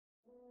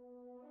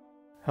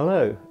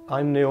Hello,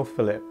 I'm Neil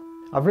Phillip.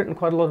 I've written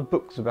quite a lot of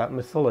books about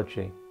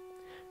mythology,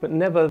 but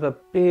never the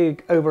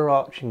big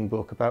overarching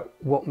book about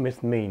what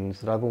myth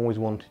means that I've always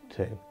wanted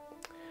to.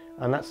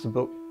 And that's the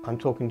book I'm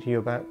talking to you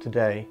about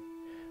today.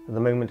 At the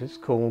moment it's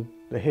called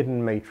The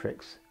Hidden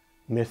Matrix,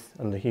 Myth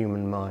and the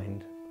Human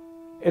Mind.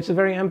 It's a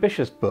very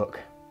ambitious book,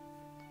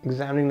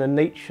 examining the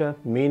nature,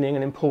 meaning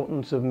and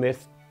importance of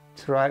myth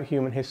throughout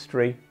human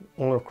history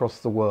all across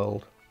the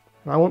world.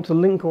 And I want to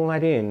link all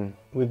that in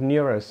with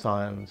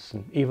neuroscience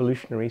and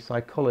evolutionary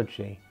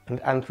psychology and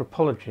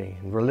anthropology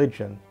and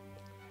religion.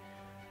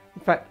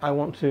 In fact, I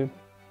want to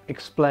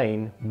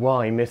explain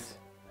why myth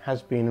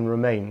has been and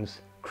remains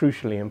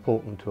crucially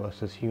important to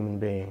us as human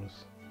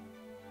beings.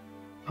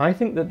 I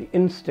think that the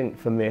instinct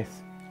for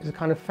myth is a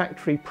kind of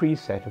factory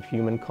preset of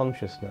human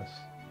consciousness.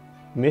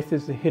 Myth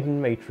is the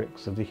hidden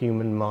matrix of the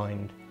human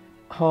mind,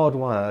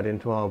 hardwired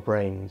into our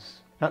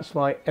brains. That's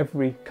why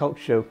every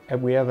culture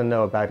we ever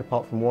know about,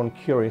 apart from one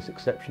curious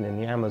exception in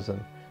the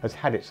Amazon, has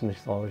had its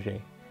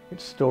mythology,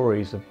 its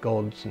stories of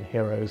gods and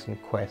heroes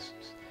and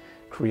quests,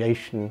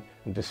 creation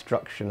and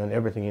destruction and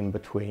everything in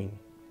between.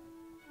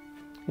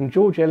 In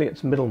George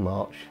Eliot's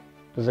Middlemarch,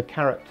 there's a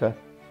character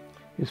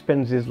who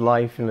spends his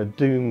life in a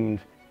doomed,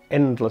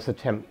 endless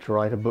attempt to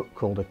write a book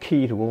called A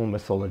Key to All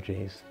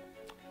Mythologies.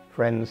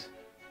 Friends,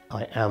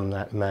 I am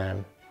that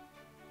man.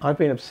 I've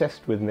been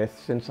obsessed with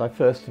myths since I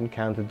first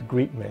encountered the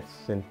Greek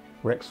myths in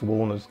Rex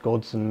Warner's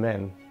Gods and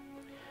Men.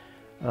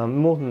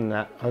 More than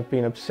that, I've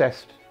been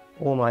obsessed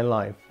all my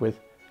life with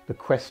the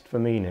quest for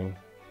meaning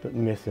that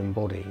myth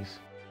embodies.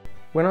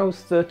 When I was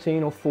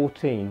 13 or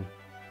 14,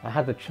 I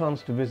had the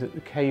chance to visit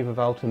the cave of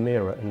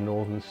Altamira in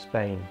northern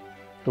Spain.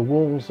 The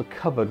walls are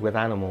covered with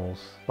animals,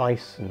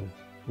 bison,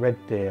 red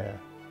deer,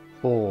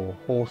 boar,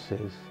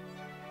 horses,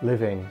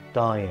 living,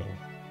 dying.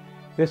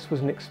 This was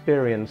an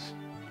experience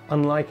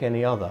unlike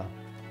any other,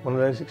 one of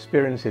those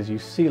experiences you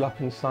seal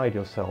up inside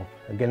yourself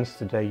against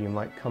the day you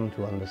might come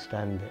to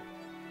understand it.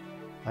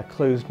 I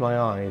closed my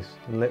eyes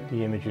and let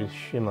the images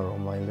shimmer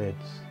on my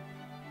lids.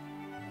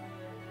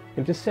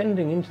 In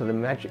descending into the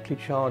magically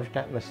charged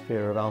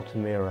atmosphere of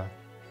Altamira,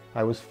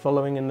 I was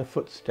following in the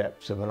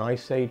footsteps of an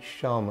Ice Age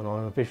shaman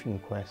on a vision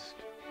quest,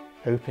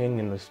 hoping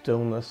in the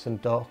stillness and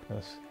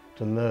darkness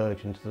to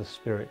merge into the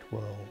spirit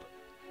world.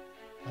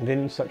 And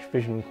in such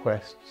vision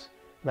quests,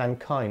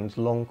 mankind's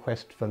long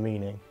quest for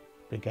meaning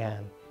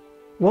began.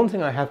 One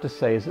thing I have to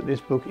say is that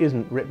this book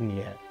isn't written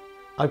yet.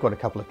 I've got a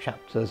couple of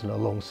chapters and a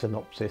long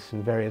synopsis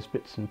and various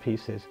bits and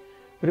pieces,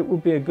 but it will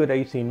be a good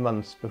 18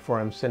 months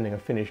before I'm sending a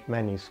finished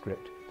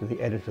manuscript to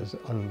the editors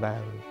at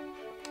Unbound.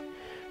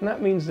 And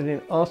that means that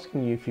in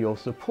asking you for your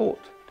support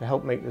to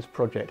help make this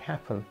project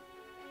happen,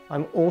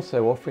 I'm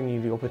also offering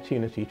you the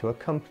opportunity to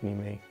accompany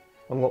me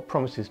on what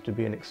promises to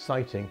be an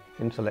exciting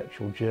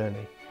intellectual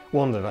journey,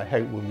 one that I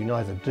hope will be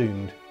neither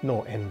doomed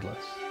nor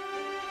endless.